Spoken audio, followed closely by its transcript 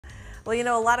Well,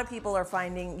 a lot of people are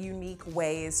finding unique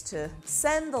ways to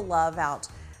send the love out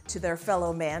to their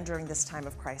fellow man during this time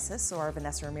of crisis. So our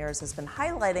Vanessa Ramirez has been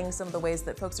highlighting some of the ways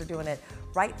that folks are doing it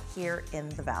right here in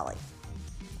the Valley.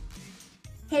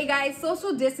 Hey guys,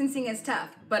 social distancing is tough,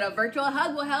 but a virtual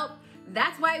hug will help.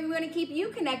 That's why we want to keep you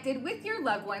connected with your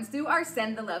loved ones through our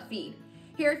Send the Love feed.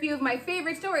 Here are a few of my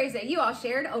favorite stories that you all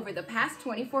shared over the past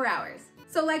 24 hours.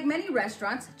 So like many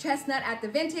restaurants, Chestnut at the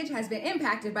Vintage has been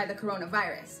impacted by the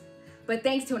coronavirus. But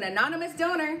thanks to an anonymous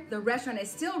donor, the restaurant is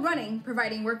still running,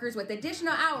 providing workers with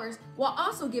additional hours while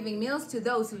also giving meals to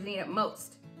those who need it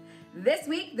most. This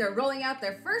week, they're rolling out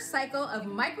their first cycle of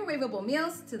microwavable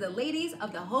meals to the ladies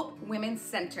of the Hope Women's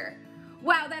Center.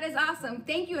 Wow, that is awesome.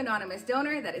 Thank you, anonymous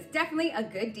donor. That is definitely a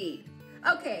good deed.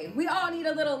 Okay, we all need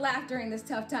a little laugh during this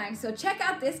tough time, so check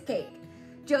out this cake.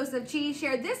 Joseph Chee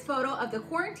shared this photo of the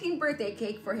quarantine birthday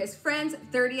cake for his friend's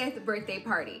 30th birthday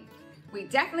party. We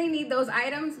definitely need those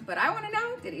items, but I want to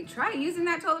know, did he try using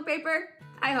that toilet paper?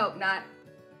 I hope not.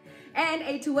 And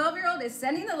a 12-year-old is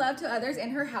sending the love to others in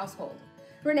her household.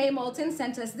 Renee Moulton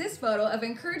sent us this photo of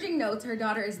encouraging notes her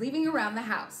daughter is leaving around the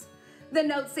house. The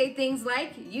notes say things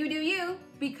like, "You do you,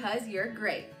 because you're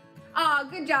great." Aw,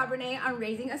 good job, Renee, on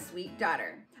raising a sweet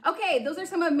daughter. Okay, those are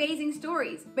some amazing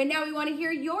stories, but now we want to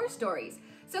hear your stories.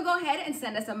 So go ahead and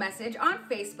send us a message on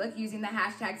Facebook using the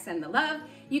hashtag #SendTheLove.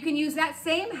 You can use that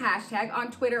same hashtag on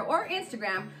Twitter or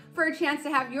Instagram for a chance to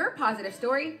have your positive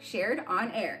story shared on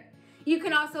air. You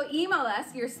can also email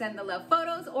us your Send the Love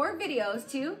photos or videos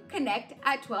to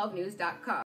connect@12news.com.